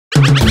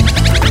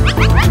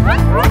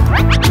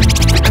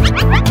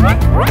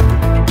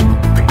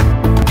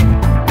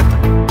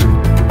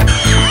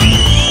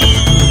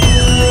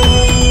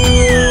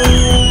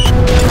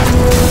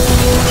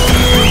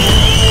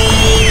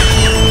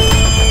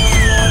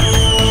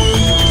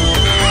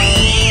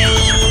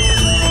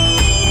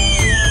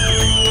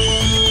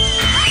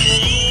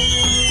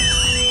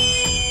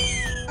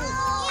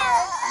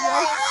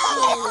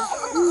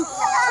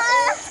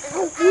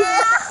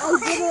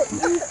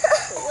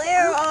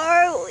Where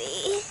are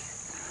we?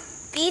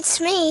 Beats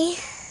me.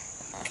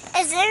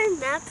 Is there a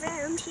map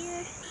around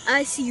here?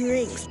 I see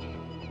rings.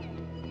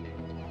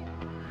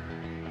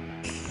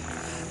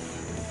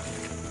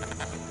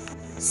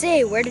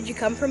 Say, where did you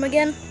come from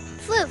again?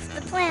 Floof,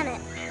 the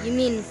planet. You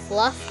mean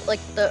fluff,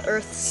 like the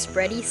Earth's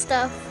spready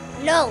stuff?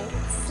 No,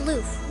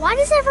 Floof. Why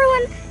does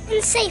everyone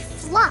say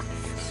fluff?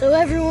 So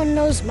everyone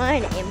knows my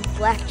name,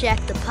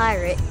 Blackjack the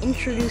Pirate.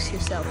 Introduce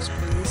yourselves,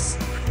 please.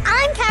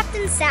 I'm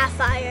Captain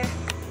Sapphire.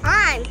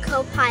 I'm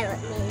co-pilot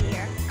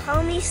Meteor.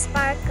 Call me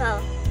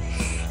Sparkle.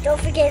 Don't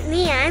forget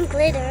me, I'm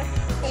Glitter.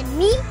 And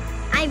me,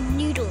 I'm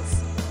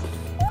Noodles.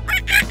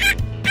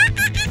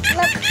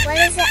 Look, what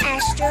is an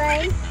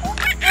asteroid?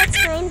 Let's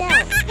find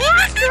out. Hey,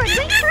 asteroid,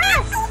 wait for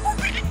us!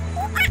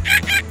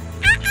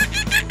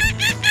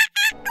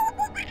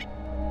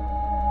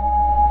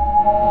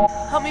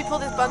 Help me pull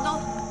this bundle.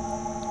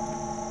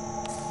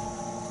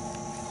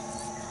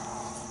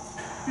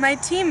 My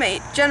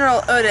teammate,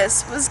 General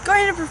Otis, was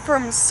going to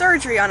perform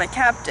surgery on a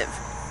captive.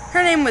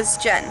 Her name was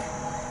Jen.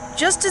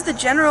 Just as the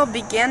general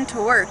began to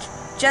work,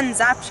 Jen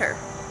zapped her.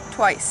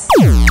 Twice.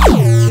 2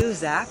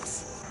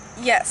 zaps?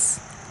 Yes.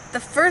 The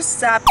first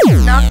zap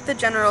knocked the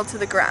general to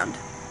the ground.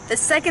 The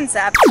second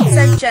zap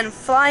sent Jen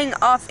flying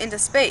off into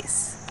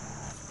space.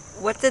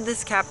 What did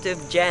this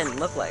captive Jen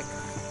look like?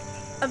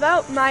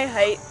 About my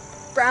height,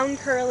 brown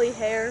curly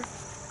hair.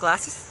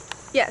 Glasses?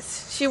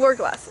 Yes, she wore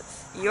glasses.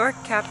 Your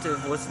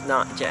captive was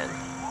not Jen.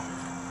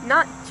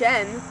 Not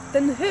Jen?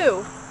 Then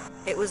who?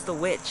 It was the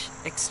witch,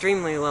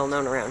 extremely well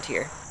known around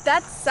here.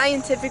 That's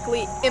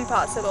scientifically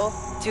impossible.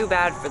 Too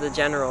bad for the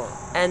general.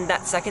 And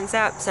that second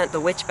zap sent the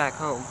witch back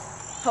home.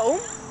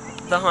 Home?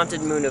 The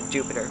haunted moon of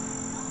Jupiter.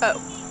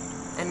 Oh.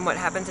 And what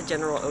happened to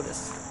General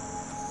Otis?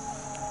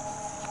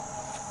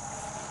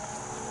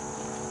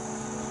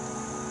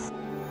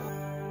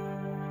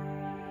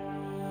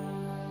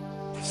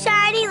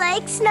 Shiny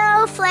like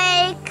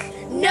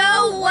Snowflake.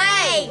 No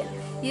way!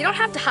 You don't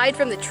have to hide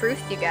from the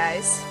truth, you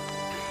guys.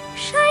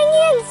 Shiny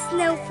and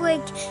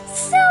Snowflake,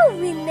 so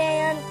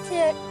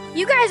romantic.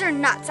 You guys are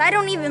nuts. I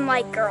don't even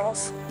like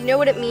girls. You know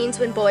what it means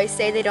when boys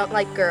say they don't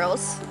like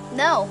girls?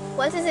 No,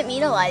 what does it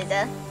mean,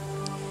 Eliza?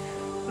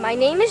 My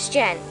name is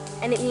Jen,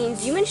 and it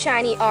means you and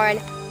Shiny are an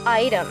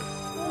item.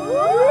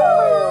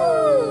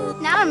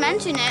 Ooh. Now to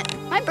mention it,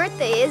 my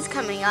birthday is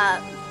coming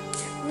up.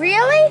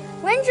 Really?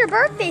 When's your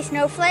birthday,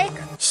 Snowflake?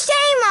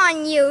 Shame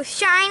on you,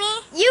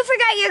 Shiny. You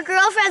forgot your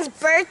girlfriend's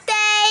birthday?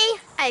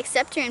 I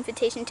accept your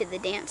invitation to the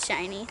dance,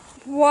 Shiny.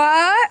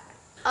 What?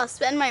 I'll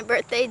spend my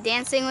birthday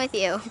dancing with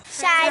you.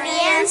 Shiny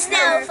and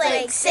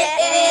Snowflake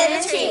sitting in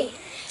a tree.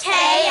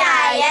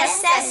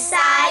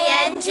 Kissing.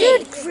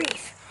 Good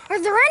grief. Are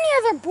there any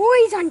other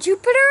boys on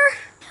Jupiter?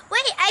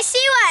 Wait, I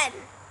see one.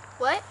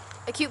 What?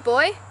 A cute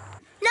boy?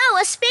 No,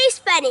 a space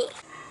bunny.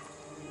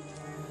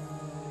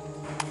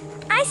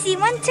 I see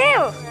one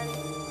too.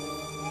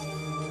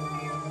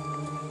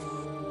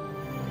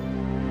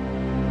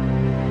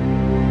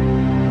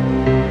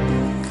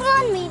 Come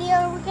on,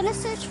 Meteor. We're gonna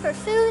search for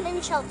food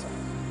and shelter.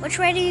 Which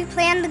way do you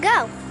plan to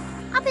go?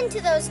 Up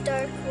into those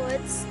dark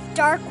woods.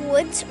 Dark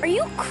woods? Are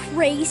you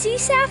crazy,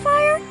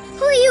 Sapphire?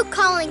 Who are you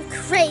calling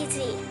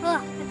crazy?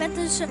 I bet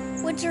those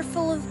woods are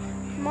full of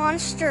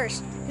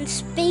monsters and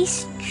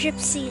space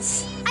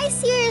gypsies. I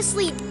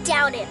seriously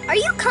doubt it. Are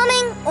you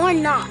coming or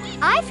not?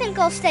 I think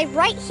I'll stay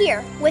right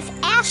here with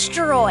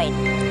Asteroid.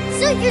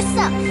 Suit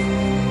yourself.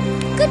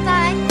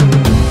 Goodbye.